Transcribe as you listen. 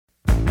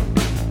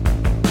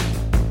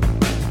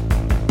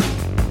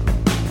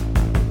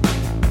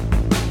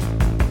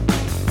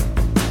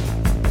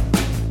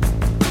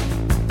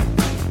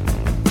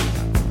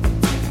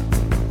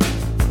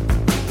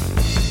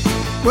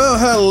Well,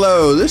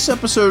 hello. This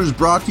episode is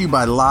brought to you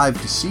by Live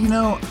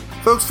Casino.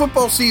 Folks,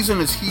 football season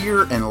is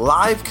here, and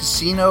Live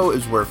Casino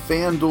is where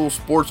FanDuel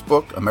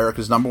Sportsbook,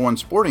 America's #1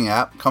 sporting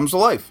app, comes to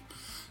life.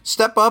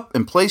 Step up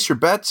and place your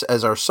bets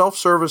as our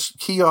self-service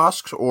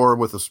kiosks or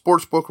with a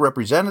sportsbook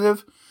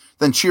representative.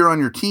 Then cheer on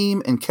your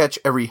team and catch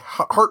every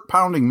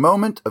heart-pounding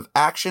moment of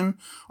action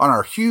on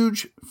our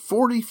huge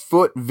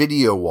 40-foot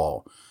video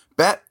wall.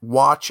 Bet,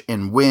 watch,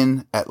 and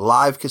win at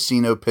Live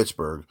Casino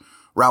Pittsburgh,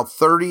 Route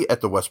 30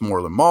 at the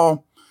Westmoreland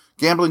Mall.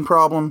 Gambling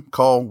problem?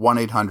 Call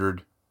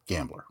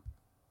 1-800-GAMBLER.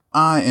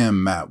 I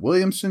am Matt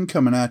Williamson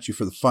coming at you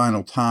for the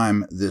final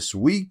time this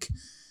week.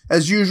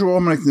 As usual,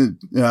 I'm going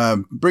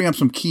to bring up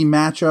some key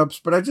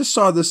matchups, but I just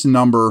saw this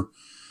number,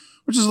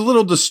 which is a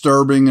little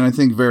disturbing and I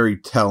think very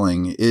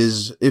telling,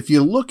 is if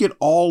you look at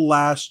all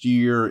last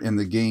year and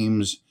the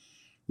games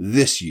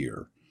this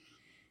year,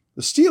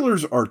 the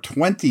Steelers are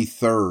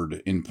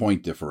 23rd in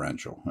point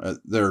differential.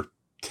 They're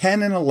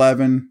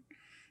 10-11.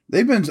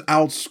 They've been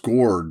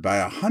outscored by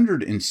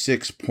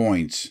 106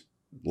 points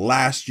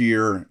last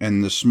year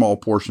and the small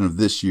portion of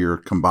this year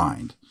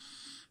combined.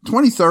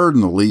 23rd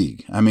in the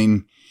league. I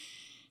mean,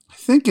 I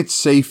think it's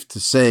safe to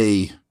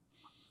say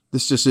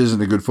this just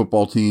isn't a good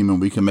football team, and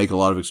we can make a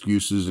lot of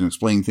excuses and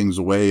explain things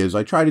away, as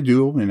I try to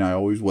do, and I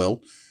always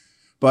will.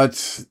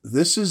 But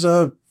this is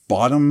a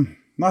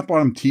not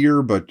bottom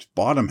tier, but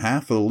bottom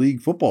half of the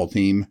league football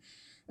team.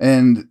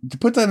 And to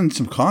put that in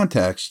some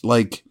context,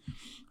 like,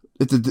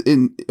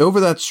 over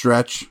that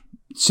stretch,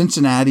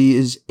 Cincinnati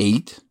is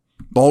 8,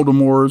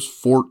 Baltimore is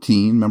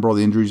 14. Remember all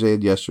the injuries they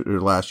had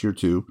last year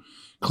too.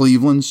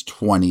 Cleveland's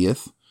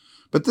 20th,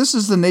 but this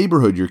is the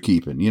neighborhood you're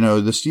keeping. You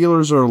know, the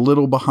Steelers are a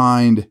little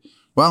behind.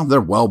 Well, they're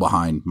well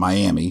behind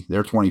Miami.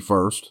 They're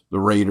 21st. The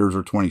Raiders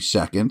are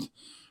 22nd,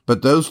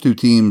 but those two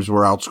teams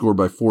were outscored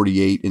by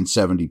 48 and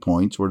 70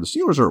 points, where the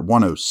Steelers are at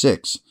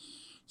 106.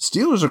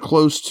 Steelers are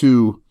close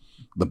to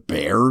the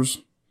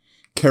Bears,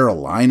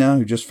 Carolina,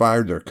 who just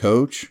fired their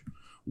coach,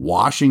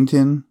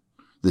 Washington,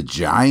 the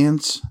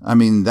Giants. I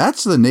mean,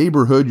 that's the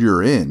neighborhood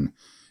you're in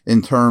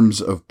terms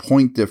of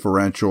point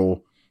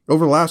differential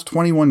over the last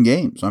 21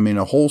 games. I mean,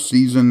 a whole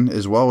season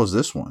as well as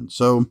this one.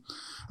 So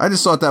I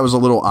just thought that was a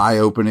little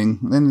eye-opening,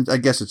 and I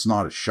guess it's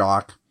not a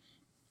shock.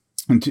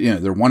 And, you know,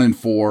 they're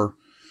 1-4.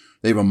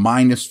 They have a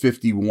minus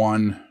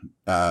 51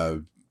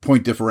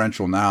 point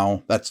differential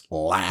now. That's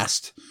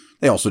last.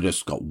 They also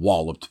just got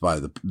walloped by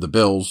the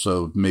Bills,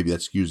 so maybe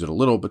that skews it a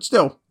little, but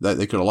still,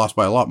 they could have lost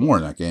by a lot more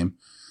in that game.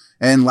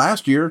 And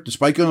last year,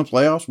 despite going to the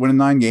playoffs, winning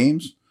 9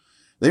 games,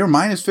 they were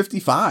minus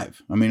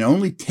 55. I mean,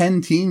 only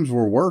 10 teams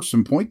were worse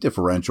in point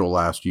differential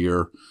last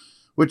year,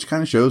 which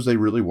kind of shows they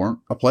really weren't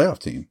a playoff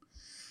team.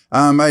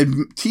 I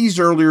teased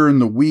earlier in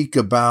the week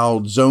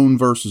about zone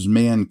versus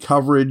man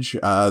coverage.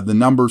 The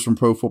numbers from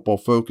Pro Football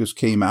Focus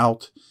came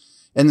out,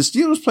 and the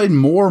Steelers played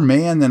more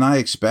man than I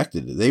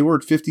expected. They were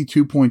at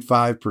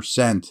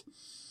 52.5%.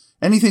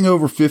 Anything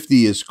over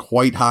 50 is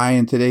quite high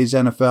in today's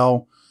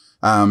NFL.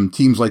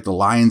 Teams like the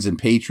Lions and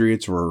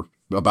Patriots were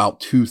about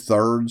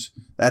 2/3.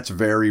 That's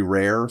very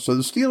rare. So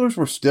the Steelers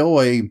were still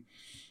a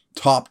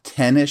top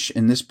 10-ish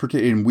in this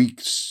in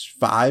week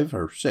 5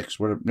 or 6.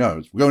 Whatever. No,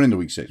 it's going into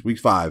week 6, week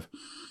 5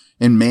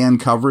 in man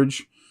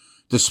coverage,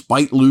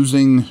 despite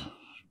losing,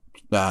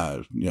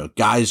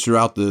 guys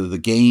throughout the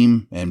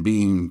game and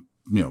being,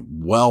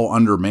 well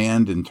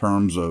undermanned in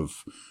terms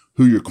of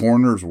who your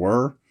corners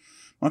were.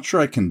 I'm not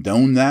sure I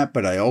condone that,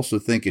 but I also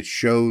think it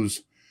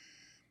shows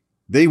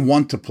they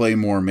want to play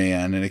more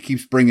man, and it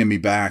keeps bringing me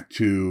back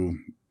to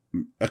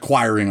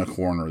acquiring a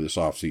corner this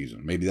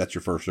offseason. Maybe that's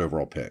your first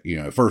overall pick,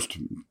 first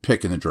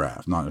pick in the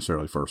draft, not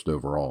necessarily first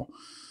overall.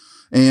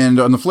 And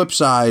on the flip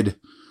side,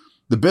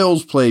 the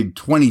Bills played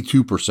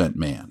 22%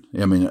 man.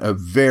 I mean, a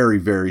very,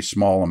 very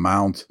small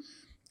amount.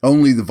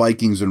 Only the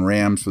Vikings and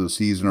Rams for the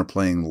season are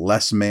playing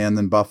less man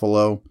than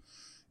Buffalo.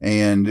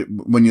 And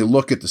when you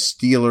look at the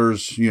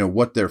Steelers,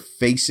 what they're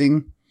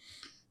facing,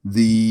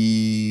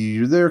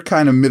 they're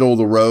kind of middle of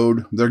the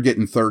road. They're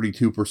getting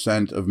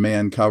 32% of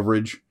man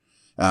coverage.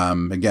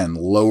 Again,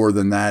 lower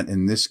than that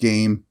in this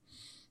game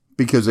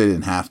because they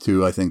didn't have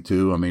to, I think,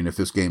 too. I mean, if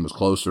this game was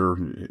closer,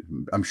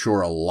 I'm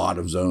sure a lot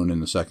of zone in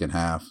the second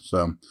half.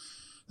 So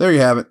there you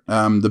have it.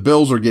 The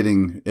Bills are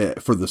getting,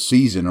 for the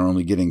season, are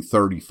only getting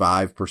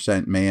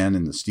 35% man,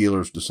 and the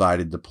Steelers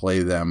decided to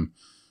play them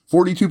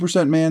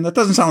 42% man. That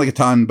doesn't sound like a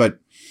ton, but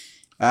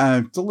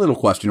it's a little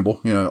questionable.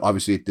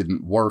 Obviously it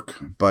didn't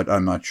work, but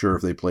I'm not sure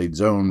if they played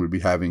zone, we'd be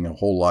having a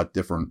whole lot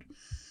different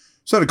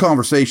set of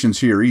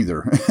conversations here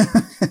either.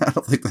 I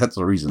don't think that's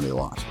the reason they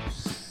lost.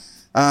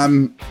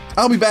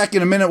 I'll be back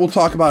in a minute. We'll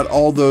talk about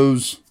all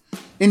those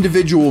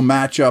individual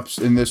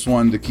matchups in this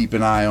one to keep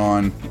an eye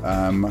on.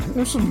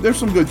 There's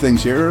some good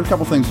things here. A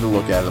couple things to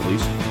look at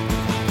least.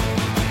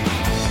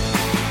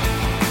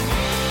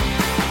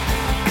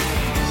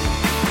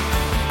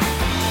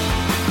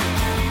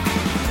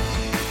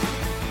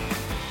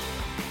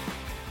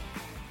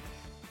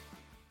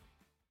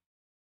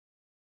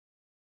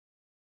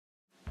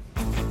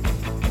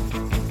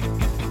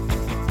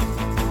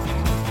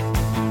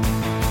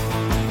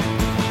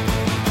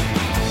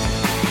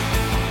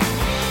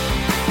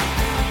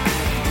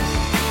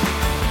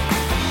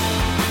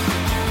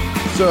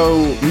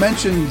 So,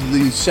 mentioned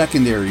the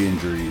secondary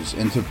injuries,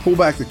 and to pull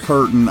back the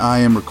curtain, I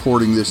am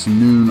recording this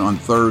noon on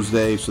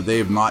Thursday, so they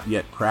have not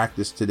yet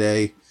practiced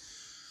today.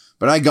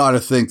 But I got to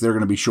think they're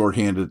going to be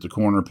shorthanded at the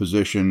corner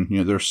position. You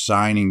know, they're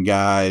signing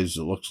guys.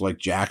 It looks like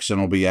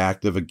Jackson will be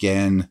active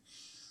again.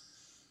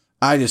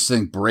 I just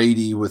think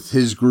Brady, with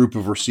his group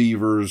of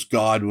receivers,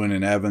 Godwin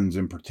and Evans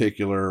in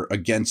particular,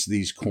 against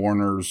these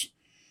corners,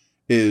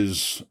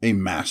 is a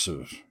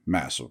massive,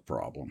 massive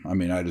problem. I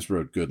mean, I just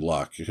wrote good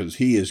luck because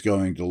he is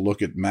going to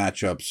look at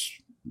matchups,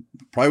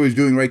 probably what he's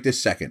doing right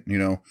this second, you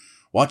know,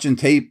 watching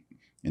tape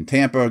in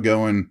Tampa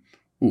going,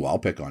 ooh, I'll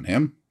pick on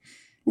him.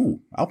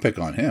 Ooh, I'll pick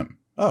on him.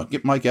 Oh,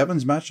 get Mike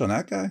Evans matched on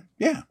that guy?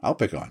 Yeah, I'll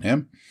pick on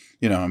him.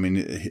 You know, I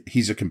mean,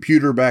 he's a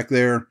computer back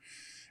there,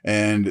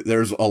 and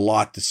there's a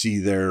lot to see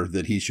there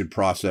that he should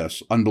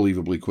process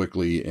unbelievably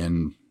quickly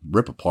and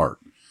rip apart.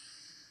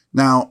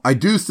 Now, I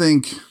do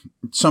think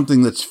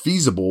something that's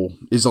feasible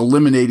is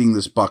eliminating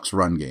this Bucs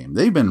run game.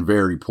 They've been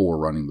very poor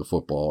running the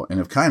football and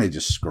have kind of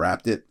just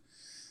scrapped it.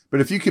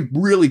 But if you could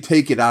really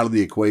take it out of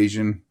the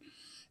equation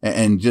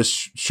and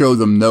just show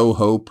them no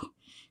hope,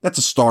 that's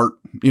a start.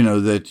 You know,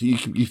 that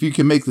if you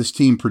can make this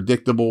team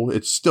predictable,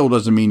 it still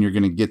doesn't mean you're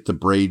going to get to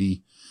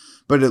Brady,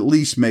 but at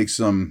least makes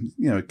them,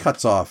 you know, it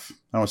cuts off,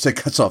 I don't want to say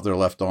cuts off their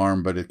left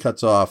arm, but it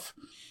cuts off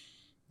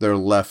their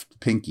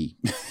left pinky.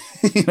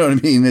 You know what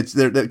I mean? It's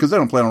there because they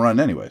don't plan on running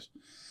anyways.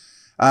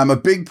 A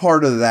big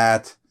part of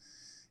that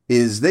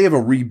is they have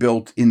a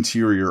rebuilt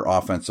interior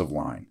offensive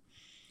line.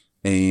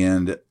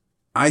 And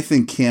I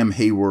think Cam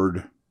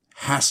Hayward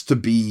has to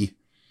be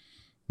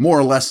more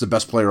or less the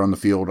best player on the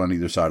field on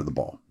either side of the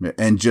ball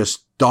and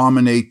just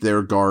dominate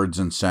their guards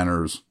and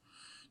centers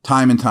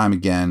time and time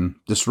again,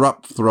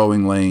 disrupt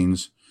throwing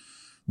lanes.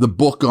 The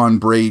book on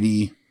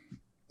Brady,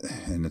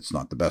 and it's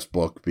not the best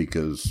book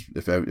because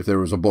if there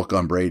was a book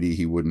on Brady,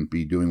 he wouldn't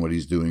be doing what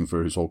he's doing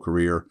for his whole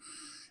career,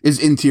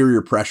 is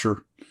interior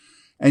pressure.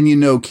 And you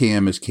know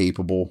Cam is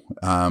capable.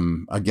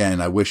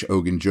 Again, I wish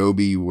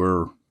Ogunjobi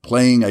were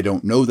playing. I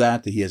don't know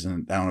that he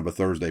hasn't. I don't have a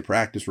Thursday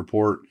practice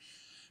report.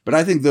 But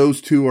I think those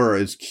two are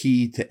as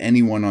key to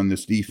anyone on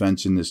this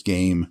defense in this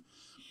game,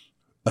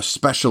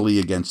 especially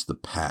against the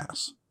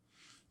pass.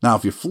 Now,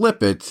 if you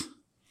flip it,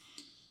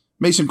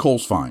 Mason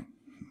Cole's fine.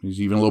 He's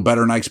even a little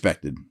better than I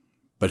expected.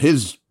 But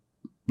his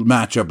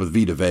matchup with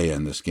Vita Vea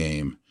in this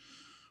game,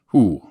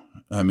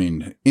 I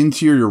mean,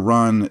 interior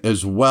run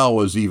as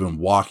well as even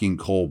walking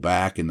Cole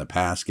back in the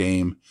pass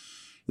game,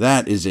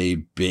 that is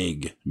a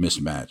big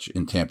mismatch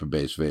in Tampa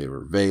Bay's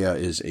favor. Vea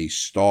is a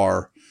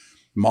star,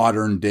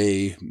 modern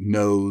day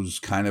nose,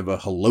 kind of a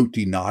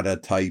Haloti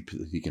Ngata type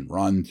that he can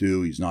run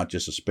to. He's not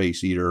just a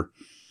space eater.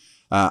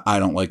 I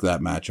don't like that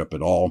matchup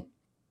at all.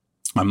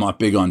 I'm not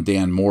big on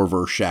Dan Moore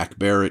versus Shaq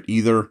Barrett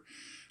either.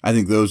 I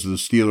think those are the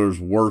Steelers'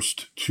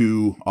 worst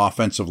two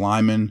offensive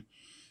linemen,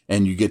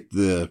 and you get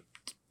the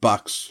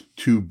Bucs'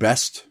 two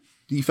best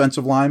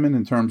defensive linemen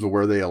in terms of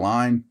where they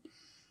align.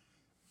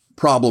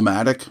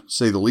 Problematic, to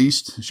say the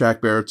least.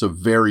 Shaq Barrett's a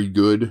very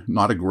good,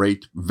 not a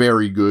great,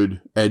 very good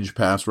edge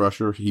pass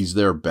rusher. He's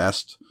their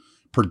best,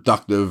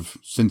 productive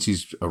since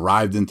he's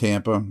arrived in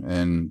Tampa,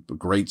 and a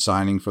great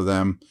signing for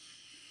them.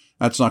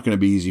 That's not going to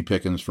be easy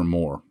pickings for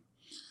Moore.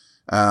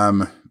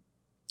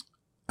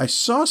 I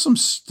saw some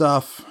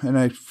stuff, and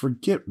I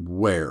forget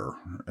where.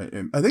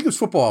 I think it was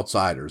Football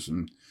Outsiders,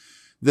 and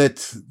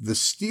that the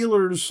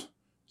Steelers'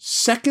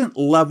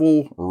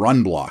 second-level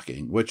run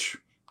blocking, which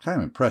kind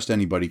of impressed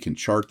anybody can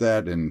chart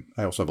that, and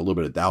I also have a little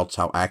bit of doubts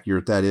how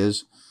accurate that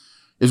is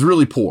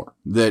really poor.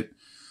 That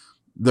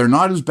they're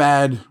not as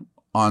bad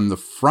on the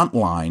front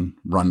line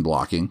run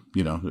blocking,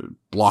 you know,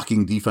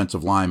 blocking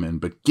defensive linemen,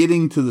 but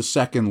getting to the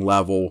second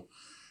level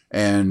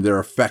and their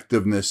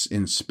effectiveness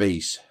in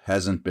space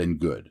hasn't been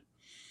good.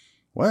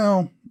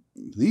 Well,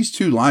 these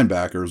two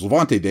linebackers,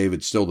 Levante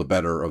David's still the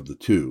better of the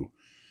two,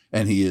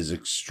 and he is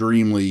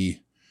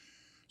extremely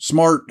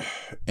smart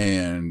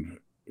and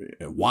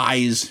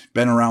wise,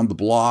 been around the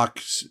block,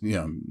 you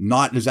know,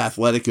 not as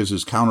athletic as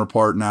his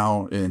counterpart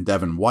now in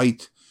Devin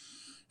White,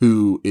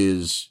 who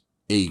is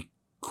a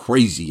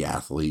crazy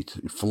athlete,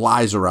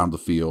 flies around the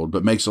field,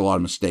 but makes a lot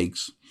of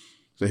mistakes.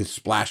 So his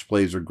splash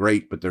plays are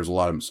great, but there's a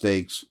lot of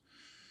mistakes.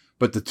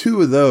 But the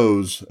two of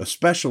those,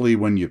 especially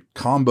when you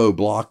combo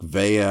block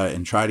Vea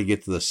and try to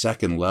get to the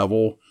second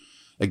level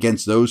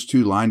against those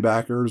two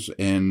linebackers,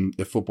 and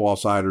if Football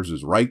Outsiders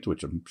is right,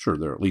 which I'm sure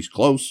they're at least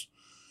close,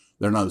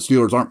 the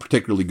Steelers aren't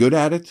particularly good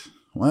at it.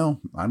 Well,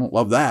 I don't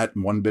love that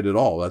one bit at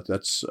all.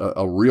 That's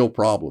a real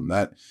problem.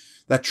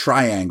 That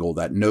triangle,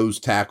 that nose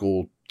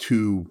tackle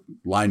to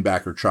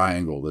linebacker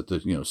triangle that the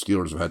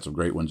Steelers have had some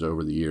great ones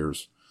over the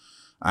years,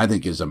 I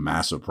think is a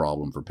massive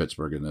problem for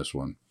Pittsburgh in this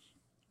one.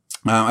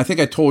 I think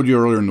I told you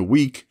earlier in the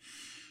week,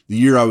 the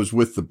year I was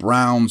with the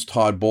Browns,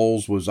 Todd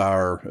Bowles was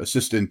our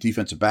assistant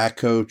defensive back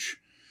coach.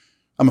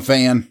 I'm a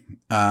fan.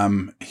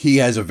 He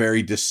has a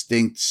very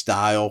distinct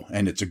style,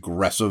 and it's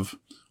aggressive.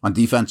 On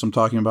defense, I'm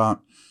talking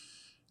about.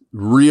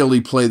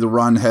 Really play the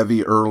run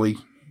heavy early,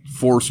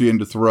 force you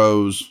into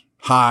throws,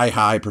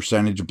 high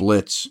percentage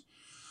blitz.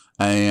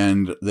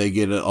 and they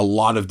get a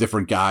lot of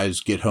different guys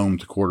get home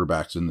to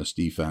quarterbacks in this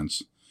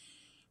defense.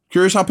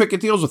 Curious how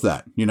Pickett deals with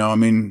that.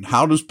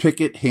 How does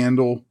Pickett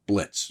handle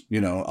blitz?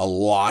 A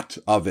lot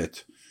of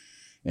it.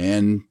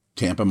 And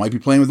Tampa might be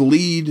playing with the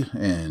lead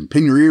and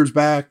pin your ears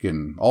back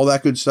and all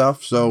that good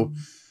stuff. So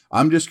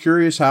I'm just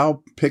curious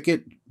how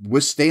Pickett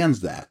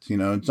withstands that.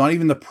 It's not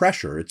even the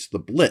pressure, it's the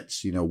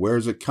blitz. Where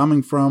is it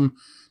coming from?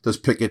 Does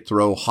Pickett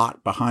throw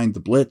hot behind the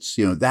blitz?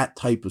 That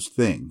type of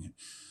thing.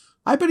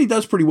 I bet he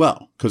does pretty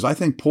well because I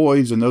think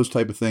poise and those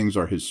type of things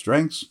are his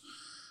strengths.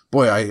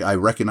 Boy, I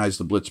recognize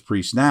the blitz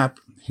pre-snap.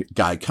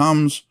 Guy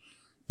comes,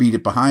 beat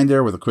it behind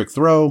there with a quick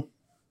throw.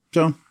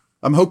 So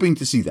I'm hoping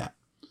to see that.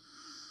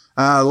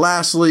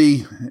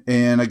 Lastly,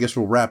 and I guess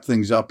we'll wrap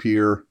things up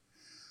here.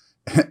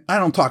 I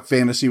don't talk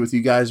fantasy with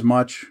you guys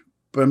much,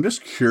 but I'm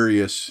just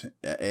curious,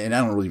 and I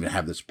don't really even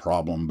have this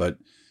problem, but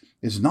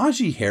is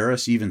Najee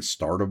Harris even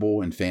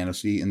startable in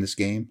fantasy in this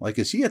game? Like,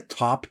 is he a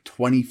top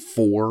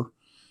 24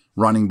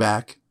 running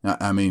back?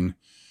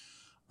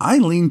 I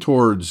lean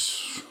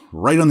towards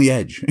right on the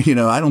edge.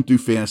 I don't do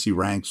fantasy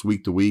ranks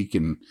week to week.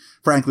 And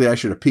frankly, I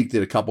should have peeked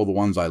at a couple of the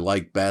ones I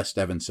like best.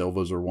 Evan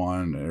Silva's are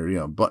one, or,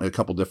 a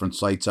couple different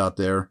sites out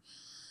there.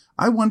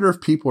 I wonder if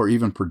people are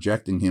even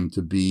projecting him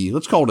to be,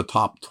 let's call it a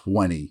top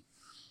 20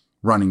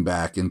 running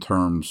back in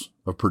terms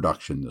of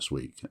production this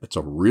week. It's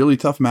a really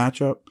tough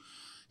matchup.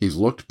 He's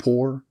looked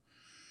poor.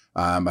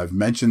 I've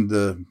mentioned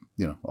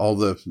all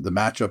the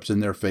matchups in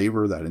their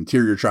favor, that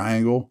interior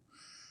triangle.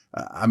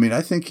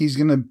 I think he's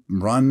going to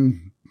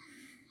run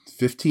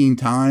 15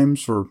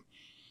 times for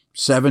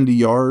 70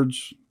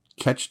 yards,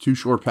 catch 2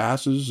 short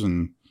passes,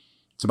 and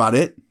it's about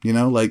it.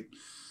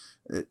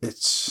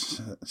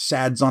 It's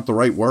sad's not the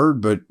right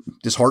word, but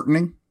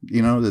disheartening,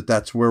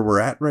 that's where we're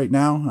at right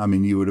now.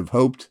 You would have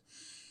hoped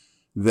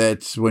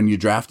that when you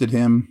drafted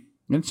him,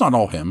 and it's not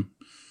all him,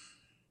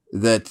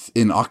 that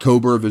in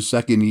October of his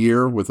second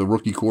year with a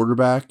rookie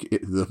quarterback,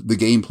 the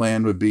game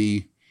plan would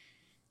be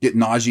get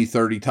Najee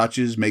 30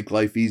 touches, make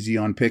life easy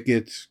on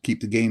Pickett,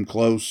 keep the game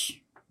close.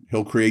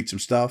 He'll create some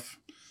stuff.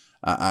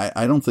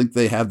 I don't think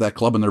they have that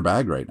club in their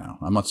bag right now.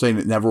 I'm not saying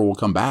it never will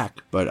come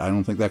back, but I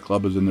don't think that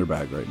club is in their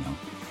bag right now.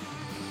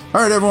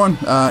 All right, everyone,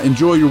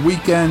 enjoy your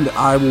weekend.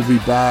 I will be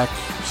back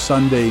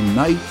Sunday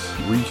night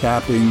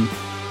recapping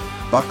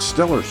Bucs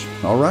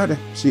Steelers. All righty,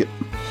 see you.